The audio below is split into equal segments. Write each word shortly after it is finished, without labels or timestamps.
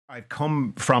I've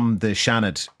come from the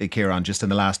Shannon, Kieran, just in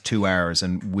the last 2 hours,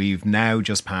 and we've now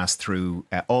just passed through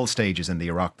all stages in the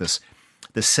Oireachtas,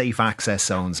 the safe access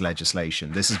zones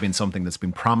legislation. This has been something that's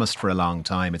been promised for a long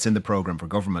time. It's in the programme for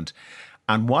government.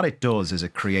 And what it does is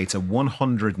it creates a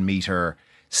 100-metre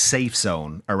safe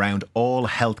zone around all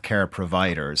healthcare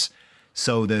providers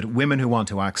so that women who want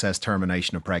to access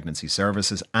termination of pregnancy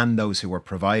services and those who are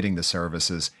providing the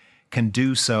services can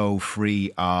do so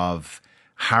free of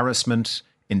harassment,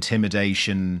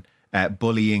 intimidation,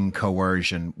 bullying,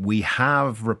 coercion. We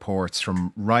have reports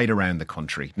from right around the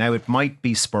country. Now, it might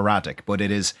be sporadic, but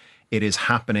it is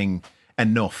happening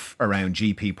enough around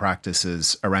GP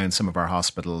practices, around some of our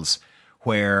hospitals,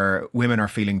 where women are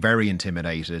feeling very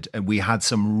intimidated. And we had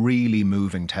some really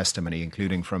moving testimony,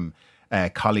 including from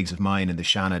colleagues of mine in the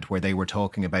Shannon, where they were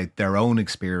talking about their own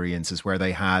experiences, where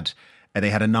they had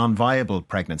a non-viable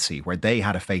pregnancy, where they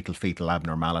had a fatal fetal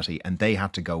abnormality, and they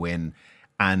had to go in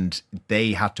and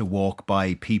they had to walk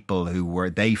by people who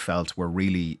they felt were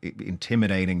really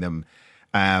intimidating them.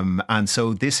 And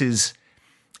so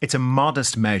it's a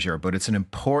modest measure, but it's an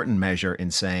important measure in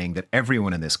saying that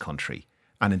everyone in this country,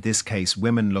 and in this case,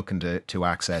 women looking to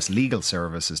access legal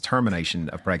services, termination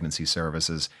of pregnancy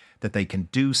services, that they can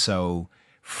do so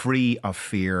free of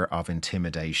fear of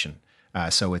intimidation.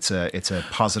 So it's a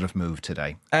positive move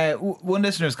today. One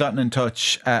listener's gotten in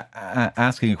touch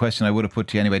asking a question I would have put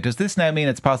to you anyway. Does this now mean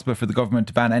it's possible for the government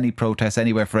to ban any protests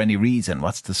anywhere for any reason?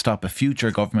 What's to stop a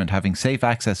future government having safe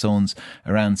access zones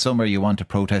around somewhere you want to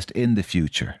protest in the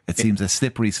future? It seems a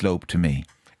slippery slope to me.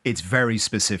 It's very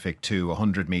specific to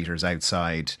 100 metres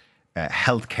outside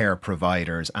healthcare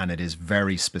providers, and it is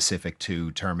very specific to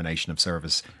termination of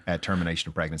service, termination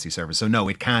of pregnancy service. So no,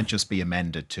 it can't just be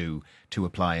amended to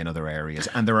apply in other areas.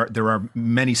 And there are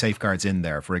many safeguards in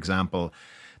there. For example,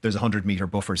 there's a 100-metre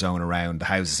buffer zone around the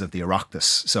houses of the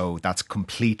Oireachtas. So that's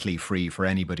completely free for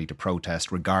anybody to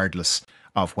protest, regardless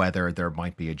of whether there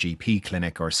might be a GP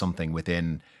clinic or something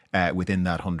within that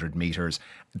 100 metres.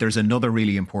 There's another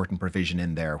really important provision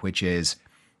in there, which is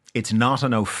it's not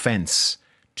an offence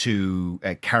to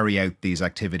carry out these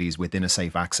activities within a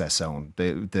safe access zone.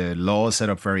 The law is set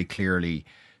up very clearly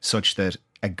such that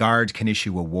a guard can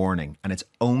issue a warning, and it's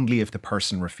only if the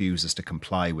person refuses to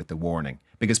comply with the warning,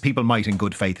 because people might in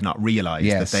good faith not realise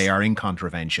that they are in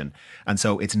contravention. And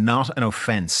so it's not an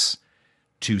offence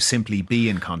to simply be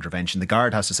in contravention. The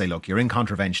guard has to say, look, you're in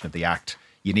contravention of the act,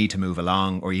 you need to move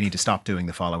along, or you need to stop doing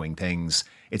the following things.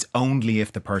 It's only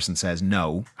if the person says,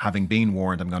 no, having been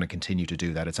warned, I'm going to continue to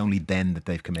do that. It's only then that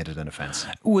they've committed an offence.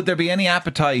 Would there be any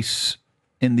appetite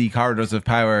in the corridors of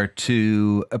power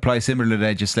to apply similar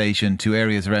legislation to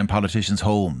areas around politicians'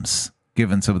 homes,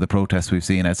 given some of the protests we've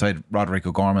seen outside Roderick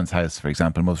O'Gorman's house, for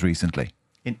example, most recently?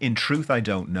 In truth, I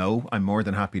don't know. I'm more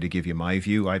than happy to give you my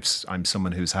view. I'm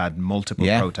someone who's had multiple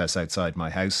protests outside my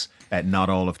house, not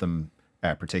all of them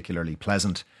particularly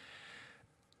pleasant.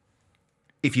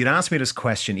 If you'd asked me this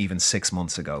question even 6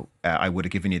 months ago, I would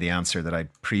have given you the answer that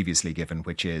I'd previously given,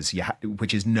 which is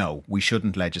no, we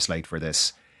shouldn't legislate for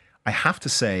this. I have to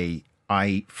say,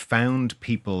 I found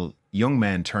people, young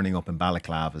men, turning up in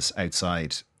balaclavas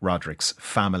outside Roderick's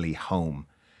family home.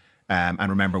 And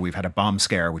remember, we've had a bomb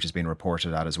scare, which has been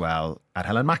reported at as well, at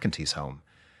Helen McEntee's home.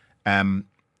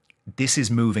 This is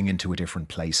moving into a different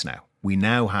place now. We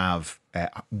now have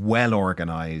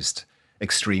well-organised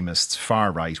extremists,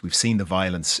 far right. We've seen the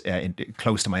violence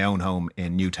close to my own home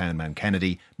in Newtown, Mount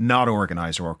Kennedy, not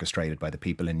organised or orchestrated by the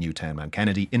people in Newtown, Mount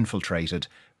Kennedy, infiltrated,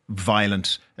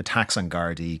 violent attacks on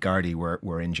Gardaí. Gardaí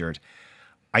were injured.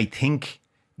 I think,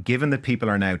 given that people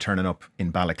are now turning up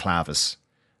in balaclavas,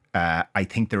 I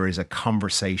think there is a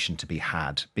conversation to be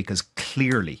had, because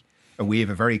clearly we have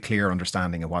a very clear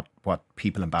understanding of what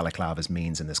people in balaclavas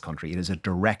means in this country. It is a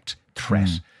direct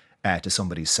threat to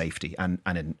somebody's safety, and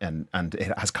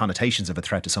it has connotations of a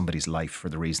threat to somebody's life for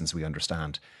the reasons we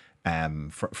understand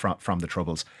from the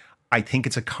Troubles. I think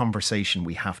it's a conversation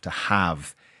we have to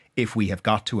have if we have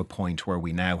got to a point where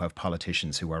we now have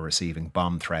politicians who are receiving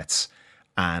bomb threats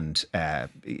and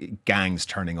gangs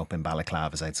turning up in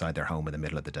balaclavas outside their home in the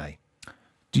middle of the day.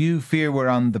 Do you fear we're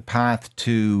on the path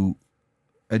to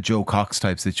a Joe Cox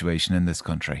type situation in this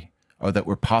country, or that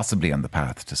we're possibly on the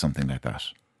path to something like that?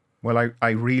 Well, I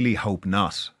really hope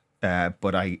not.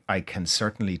 But I can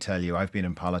certainly tell you, I've been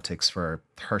in politics for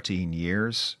 13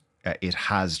 years. It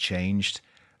has changed,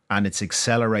 and it's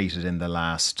accelerated in the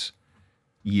last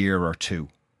year or two.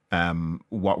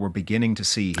 What we're beginning to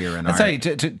see here in Ireland.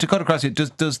 Sorry, to cut across you,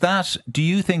 do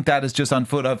you think that is just on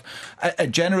foot of a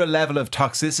general level of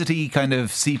toxicity kind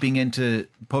of seeping into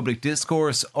public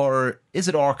discourse, or is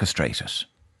it orchestrated?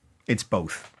 It's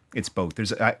both. It's both.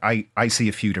 I see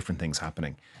a few different things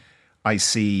happening. I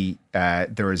see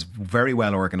there is very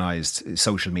well organised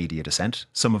social media dissent.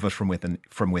 Some of it from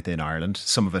within Ireland.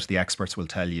 Some of it, the experts will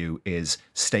tell you, is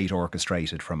state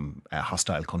orchestrated from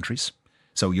hostile countries.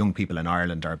 So young people in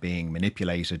Ireland are being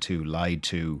manipulated to, lied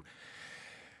to,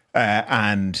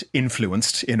 and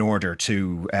influenced in order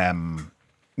to,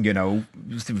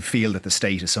 feel that the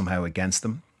state is somehow against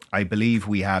them. I believe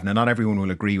we have, now not everyone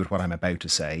will agree with what I'm about to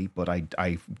say, but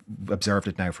I've observed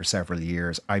it now for several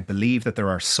years. I believe that there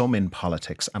are some in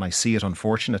politics, and I see it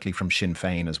unfortunately from Sinn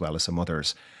Féin as well as some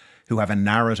others, who have a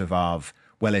narrative of,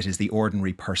 well, it is the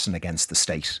ordinary person against the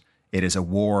state. It is a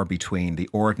war between the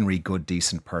ordinary, good,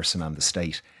 decent person and the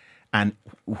state. And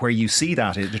where you see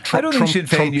that, I don't think Sinn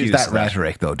Féin use that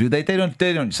rhetoric, though, do they? They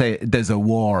don't say there's a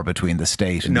war between the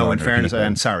state and no. In fairness,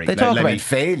 I'm sorry. They talk about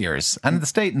failures, and the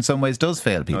state in some ways does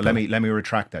fail people. No, let me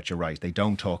retract that. You're right. They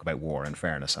don't talk about war. In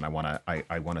fairness, and I want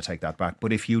to take that back.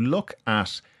 But if you look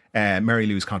at Mary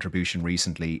Lou's contribution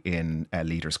recently in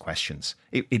Leaders' Questions,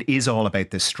 it is all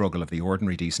about this struggle of the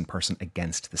ordinary decent person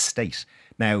against the state.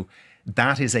 Now,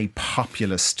 that is a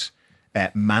populist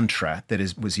mantra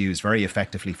that was used very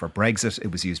effectively for Brexit.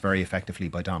 It was used very effectively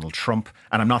by Donald Trump,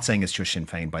 and I'm not saying it's just Sinn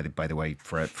Féin, by the way,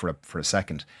 for a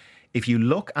second. If you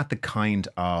look at the kind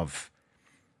of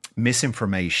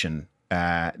misinformation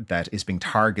that is being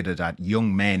targeted at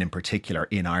young men in particular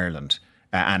in Ireland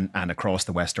and across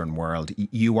the Western world,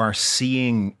 you are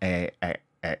seeing an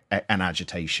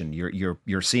agitation.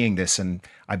 You're seeing this, and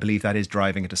I believe that is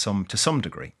driving it to some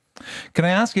degree. Can I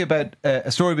ask you about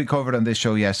a story we covered on this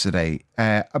show yesterday?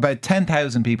 About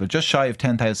 10,000 people, just shy of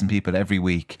 10,000 people every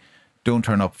week, don't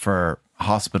turn up for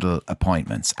hospital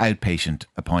appointments, outpatient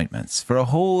appointments, for a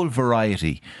whole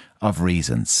variety of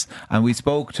reasons. And we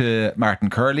spoke to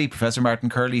Professor Martin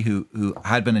Curley, who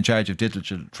had been in charge of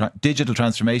digital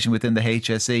transformation within the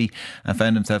HSE and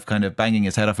found himself kind of banging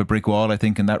his head off a brick wall, I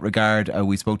think, in that regard.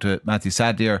 We spoke to Matthew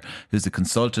Sadlier, who's a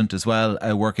consultant as well,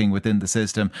 working within the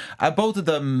system. Both of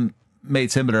them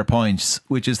made similar points,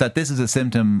 which is that this is a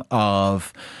symptom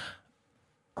of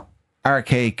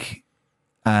archaic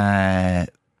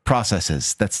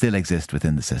processes that still exist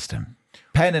within the system.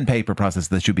 Pen and paper process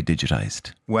that should be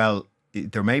digitised. Well,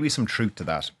 there may be some truth to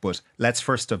that, but let's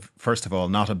first of all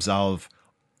not absolve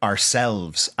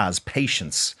ourselves as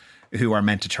patients who are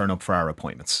meant to turn up for our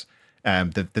appointments.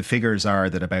 The figures are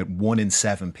that about 1 in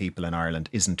 7 people in Ireland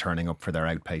isn't turning up for their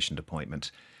outpatient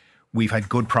appointment. We've had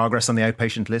good progress on the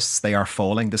outpatient lists. They are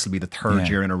falling. This will be the third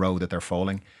year in a row that they're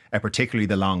falling, particularly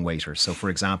the long waiters. So, for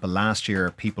example, last year,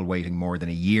 people waiting more than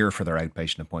a year for their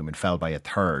outpatient appointment fell by a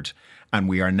third. And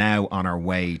we are now on our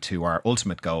way to our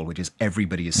ultimate goal, which is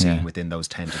everybody is seen within those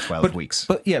 10 to 12 weeks.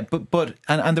 But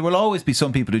there will always be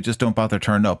some people who just don't bother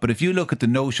turning up. But if you look at the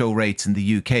no-show rates in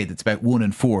the UK, that's about 1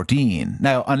 in 14.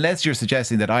 Now, unless you're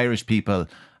suggesting that Irish people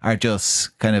are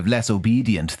just kind of less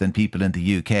obedient than people in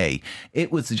the UK,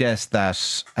 it would suggest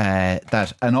that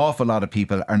that an awful lot of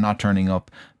people are not turning up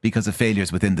because of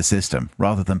failures within the system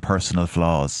rather than personal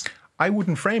flaws. I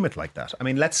wouldn't frame it like that. I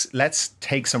mean, let's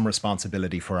take some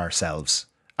responsibility for ourselves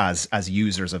as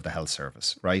users of the health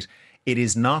service, right? It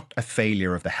is not a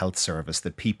failure of the health service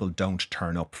that people don't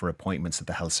turn up for appointments that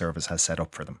the health service has set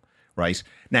up for them, right?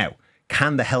 Now,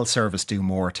 can the health service do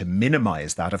more to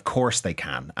minimise that? Of course they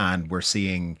can. And we're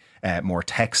seeing more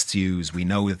texts used. We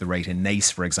know that the rate in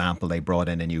NACE, for example, they brought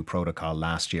in a new protocol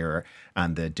last year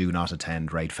and the do not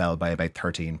attend rate fell by about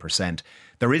 13%.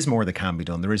 There is more that can be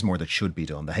done. There is more that should be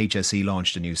done. The HSE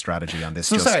launched a new strategy on this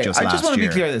just last year. I just want to be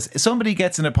clear on this. If somebody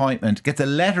gets an appointment, gets a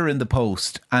letter in the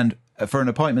post and for an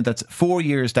appointment that's 4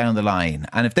 years down the line,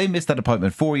 and if they miss that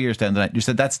appointment 4 years down the line, you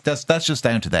said that's just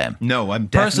down to them. No, I'm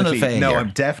definitely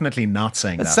not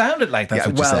saying that. It sounded like that's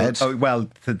what you said.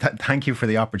 Thank you for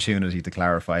the opportunity to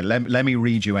clarify. Let me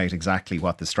read you out exactly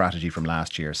what the strategy from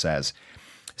last year says.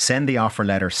 Send the offer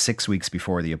letter 6 weeks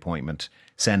before the appointment.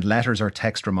 Send letters or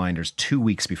text reminders 2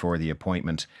 weeks before the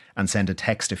appointment, and send a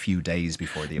text a few days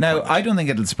before the appointment. Now, I don't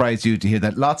think it'll surprise you to hear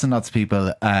that lots and lots of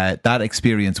people, that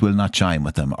experience will not chime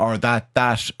with them, or that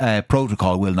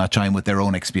protocol will not chime with their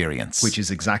own experience. Which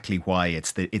is exactly why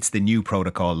it's the new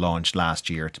protocol launched last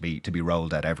year to be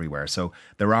rolled out everywhere. So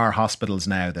there are hospitals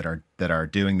now that are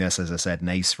doing this. As I said,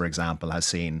 NACE, for example, has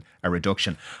seen a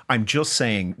reduction. I'm just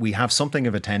saying we have something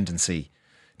of a tendency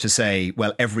to say,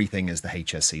 well, everything is the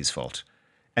HSE's fault.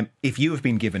 If you have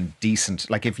been given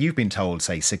if you've been told,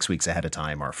 say, 6 weeks ahead of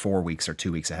time or 4 weeks or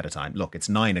 2 weeks ahead of time, look, it's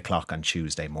 9 o'clock on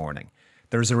Tuesday morning.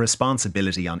 There's a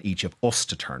responsibility on each of us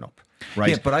to turn up.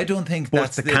 Right. Yeah, but I don't think but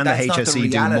that's can the that's not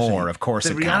HSE reality. do more? Of course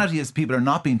the it can. reality is people are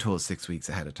not being told 6 weeks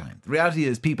ahead of time. The reality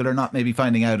is people are not maybe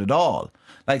finding out at all.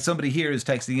 Like somebody here is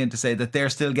texting in to say that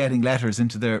they're still getting letters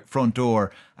into their front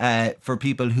door for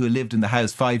people who lived in the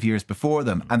house 5 years before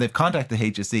them, and they've contacted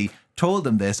the HSE, told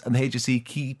them this, and the HSE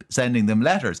keep sending them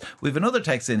letters. We have another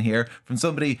text in here from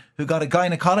somebody who got a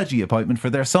gynecology appointment for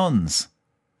their sons.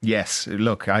 Yes,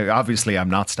 look, I'm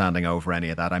not standing over any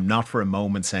of that. I'm not for a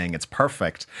moment saying it's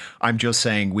perfect. I'm just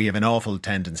saying we have an awful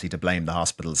tendency to blame the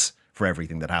hospitals for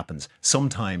everything that happens.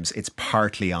 Sometimes it's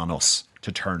partly on us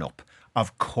to turn up.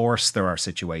 Of course, there are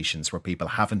situations where people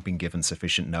haven't been given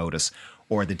sufficient notice,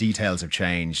 or the details have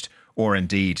changed, or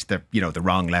indeed the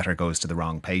wrong letter goes to the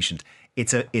wrong patient.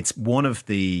 It's one of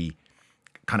the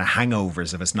kind of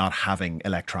hangovers of us not having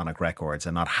electronic records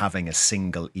and not having a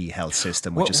single e-health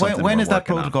system, which is something when we're is that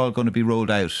working on. protocol going to be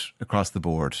rolled out across the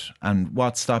board, and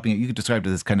what's stopping it? You could describe it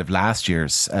as kind of last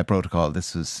year's protocol.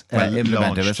 This was implemented.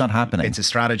 Launched. It's not happening. It's a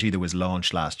strategy that was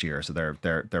launched last year, so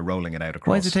they're rolling it out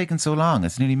across. Why is it taking so long?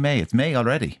 It's nearly May. It's May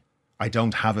already. I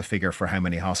don't have a figure for how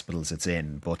many hospitals it's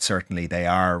in, but certainly they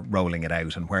are rolling it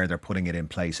out, and where they're putting it in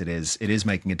place, it is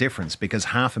making a difference, because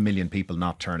 500,000 people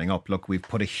not turning up. Look, we've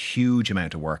put a huge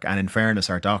amount of work, and in fairness,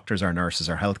 our doctors, our nurses,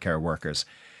 our healthcare workers,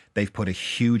 they've put a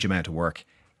huge amount of work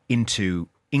into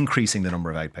increasing the number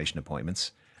of outpatient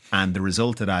appointments, and the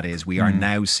result of that is we are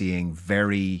now seeing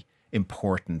very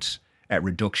important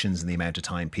reductions in the amount of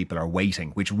time people are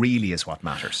waiting, which really is what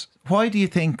matters. Why do you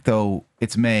think, though,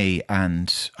 it's May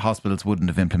and hospitals wouldn't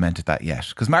have implemented that yet?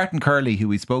 Because Martin Curley, who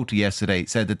we spoke to yesterday,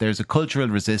 said that there's a cultural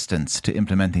resistance to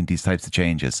implementing these types of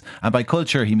changes. And by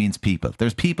culture, he means people.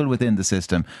 There's people within the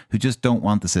system who just don't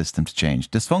want the system to change.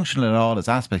 Dysfunctional at all as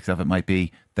aspects of it might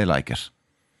be, they like it.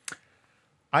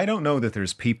 I don't know that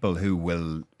there's people who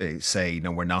will say,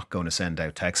 no, we're not going to send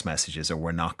out text messages, or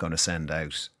we're not going to send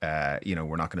out,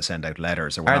 we're not going to send out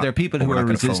letters. Or are there people who are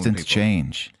resistant to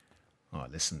change? Oh,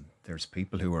 listen, there's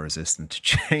people who are resistant to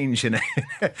change in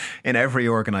every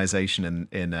organisation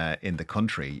in the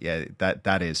country. Yeah,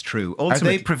 that is true.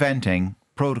 Ultimately, are they preventing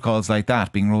protocols like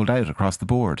that being rolled out across the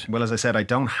board? Well, as I said, I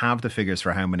don't have the figures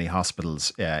for how many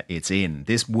hospitals it's in.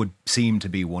 This would seem to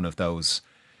be one of those.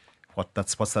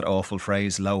 What's that awful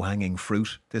phrase? Low-hanging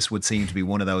fruit. This would seem to be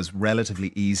one of those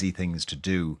relatively easy things to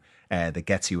do that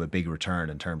gets you a big return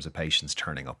in terms of patients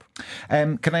turning up.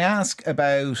 Can I ask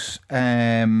about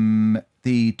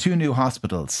the two new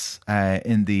hospitals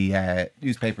in the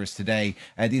newspapers today?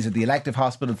 These are the elective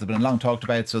hospitals that have been long talked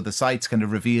about. So the sites kind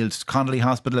of revealed: Connolly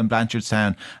Hospital in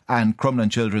Blanchardstown and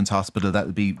Crumlin Children's Hospital that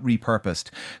will be repurposed.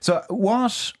 So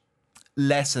what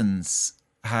lessons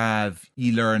have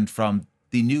you learned from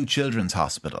the new Children's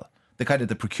Hospital, the kind of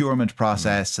the procurement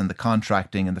process and the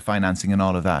contracting and the financing and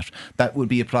all of that, that would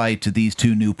be applied to these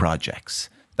two new projects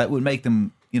that would make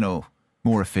them,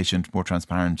 more efficient, more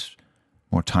transparent,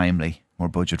 more timely, more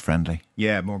budget friendly?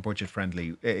 Yeah, more budget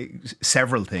friendly.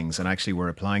 Several things, and actually we're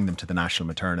applying them to the National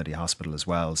Maternity Hospital as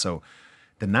well. So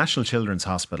the National Children's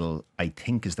Hospital, I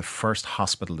think, is the first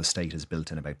hospital the state has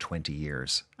built in about 20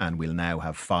 years. And we'll now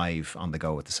have 5 on the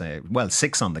go at the same,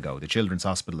 6 on the go: the Children's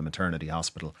Hospital, the Maternity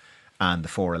Hospital, and the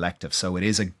 4 electives. So it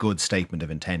is a good statement of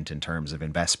intent in terms of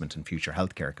investment in future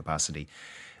healthcare capacity.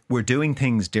 We're doing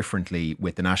things differently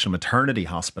with the National Maternity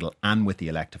Hospital and with the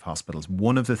elective hospitals.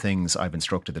 One of the things I've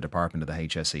instructed the Department of the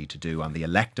HSE to do on the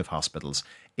elective hospitals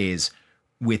is,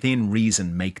 within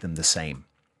reason, make them the same.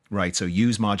 Right, so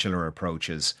use modular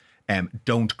approaches.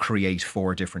 Don't create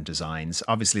 4 different designs.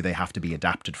 Obviously, they have to be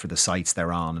adapted for the sites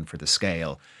they're on and for the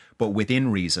scale. But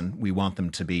within reason, we want them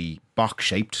to be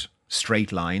box-shaped,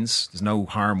 straight lines. There's no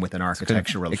harm with an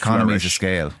architectural economies flourish. of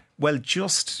scale. Well,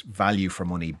 just value for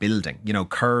money building.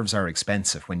 Curves are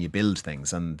expensive when you build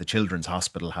things, and the Children's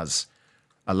Hospital has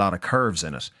a lot of curves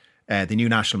in it. The new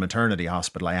National Maternity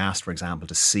Hospital, I asked, for example,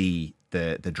 to see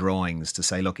the drawings to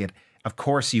say, look, of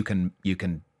course you can.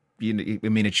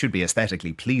 It should be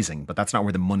aesthetically pleasing, but that's not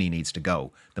where the money needs to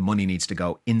go. The money needs to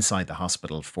go inside the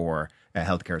hospital for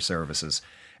healthcare services.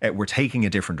 We're taking a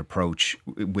different approach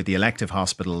with the elective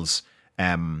hospitals.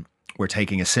 We're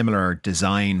taking a similar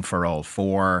design for all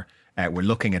 4. We're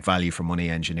looking at value for money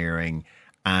engineering,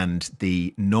 and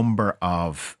the number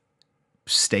of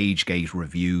stage gate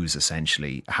reviews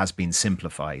essentially has been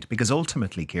simplified, because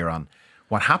ultimately, Kieran,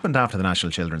 what happened after the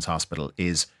National Children's Hospital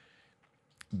is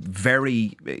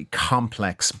very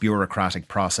complex bureaucratic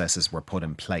processes were put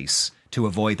in place to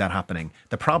avoid that happening.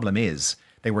 The problem is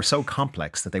they were so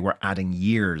complex that they were adding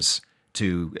years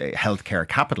to healthcare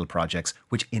capital projects,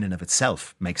 which in and of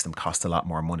itself makes them cost a lot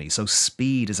more money. So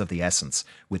speed is of the essence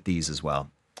with these as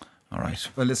well. All right.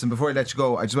 Well, listen, before I let you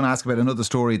go, I just want to ask about another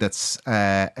story that's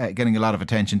getting a lot of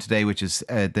attention today, which is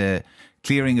the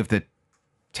clearing of the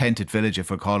tented village, if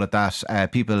we'll call it that.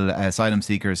 People, asylum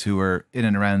seekers who were in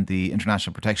and around the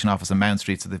International Protection Office on Mount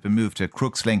Street, so they've been moved to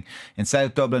Crooksling in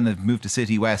South Dublin. They've moved to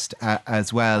City West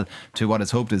as well, to what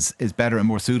is hoped is better and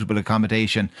more suitable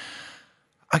accommodation.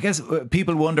 I guess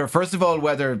people wonder, first of all,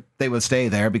 whether they will stay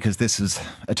there, because this was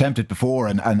attempted before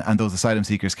and those asylum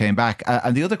seekers came back.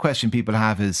 And the other question people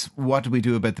have is, what do we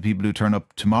do about the people who turn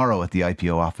up tomorrow at the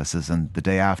IPO offices, and the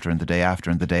day after and the day after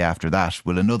and the day after that?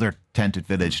 Will another tented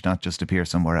village not just appear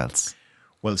somewhere else?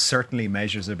 Well, certainly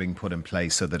measures are being put in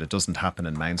place so that it doesn't happen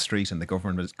in Mount Street, and the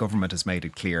government has made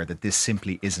it clear that this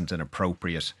simply isn't an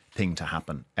appropriate thing to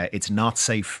happen. It's not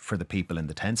safe for the people in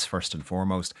the tents, first and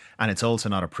foremost, and it's also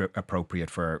not appropriate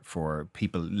for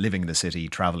people living in the city,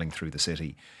 travelling through the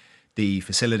city. The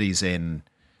facilities in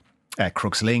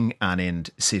Crooksling and in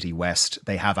City West,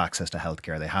 they have access to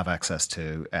healthcare, they have access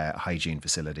to hygiene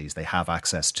facilities, they have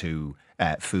access to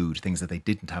food, things that they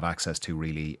didn't have access to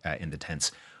really in the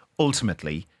tents.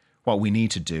 Ultimately, what we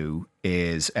need to do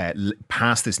is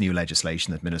pass this new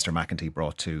legislation that Minister McEntee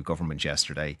brought to government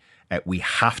yesterday. We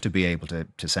have to be able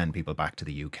to send people back to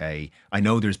the UK. I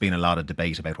know there's been a lot of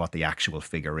debate about what the actual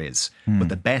figure is, but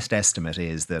the best estimate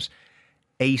is that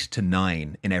 8 to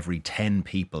 9 in every 10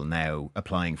 people now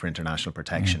applying for international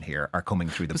protection here are coming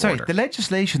through the border. Sorry, the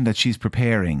legislation that she's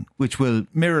preparing, which will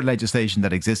mirror legislation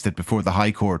that existed before the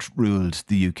High Court ruled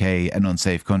the UK an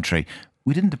unsafe country,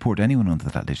 we didn't deport anyone under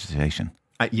that legislation.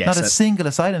 Yes, not a single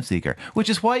asylum seeker, which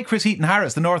is why Chris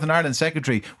Heaton-Harris, the Northern Ireland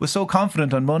Secretary, was so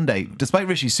confident on Monday, despite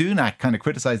Rishi Sunak kind of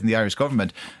criticising the Irish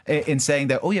government, in saying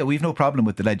that, oh yeah, we've no problem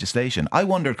with the legislation. I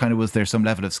wondered, kind of, was there some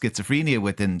level of schizophrenia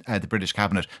within the British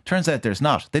cabinet? Turns out there's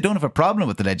not. They don't have a problem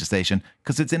with the legislation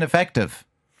because it's ineffective.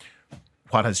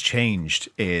 What has changed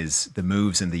is the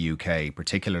moves in the UK,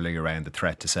 particularly around the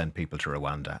threat to send people to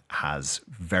Rwanda, has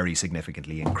very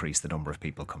significantly increased the number of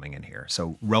people coming in here.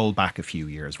 So roll back a few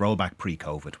years, roll back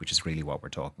pre-COVID, which is really what we're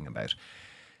talking about.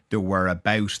 There were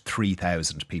about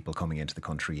 3,000 people coming into the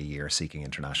country a year seeking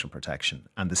international protection,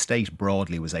 and the state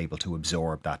broadly was able to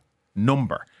absorb that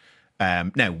number.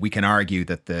 Now, we can argue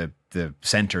that the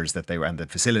centres that they were and the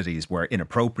facilities were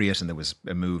inappropriate, and there was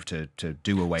a move to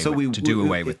do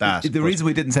away with that. The reason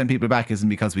we didn't send people back isn't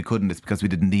because we couldn't; it's because we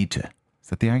didn't need to. Is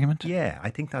that the argument? Yeah,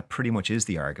 I think that pretty much is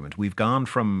the argument. We've gone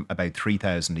from about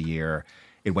 3,000 a year.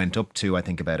 It went up to, I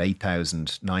think, about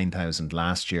 8,000, 9,000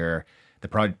 last year. The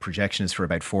projection is for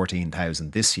about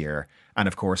 14,000 this year. And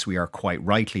of course, we are quite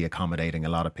rightly accommodating a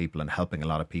lot of people and helping a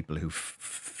lot of people who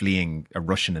fleeing a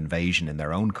Russian invasion in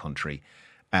their own country.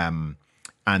 And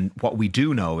what we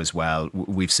do know as well,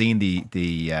 we've seen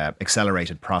the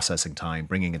accelerated processing time,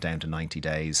 bringing it down to 90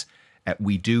 days.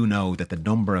 We do know that the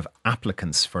number of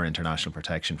applicants for international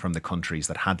protection from the countries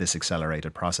that had this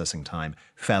accelerated processing time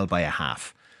fell by a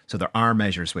half. So there are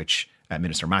measures which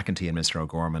Minister McEntee and Minister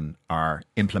O'Gorman are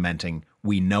implementing.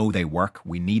 We know they work.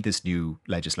 We need this new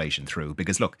legislation through,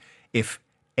 because look, if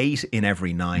 8 in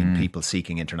every 9 people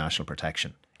seeking international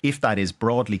protection, if that is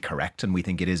broadly correct, and we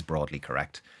think it is broadly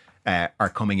correct, are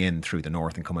coming in through the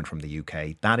north and coming from the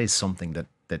UK, that is something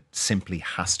that simply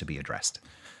has to be addressed.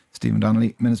 Stephen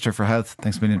Donnelly, Minister for Health,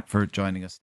 thanks a million for joining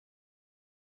us.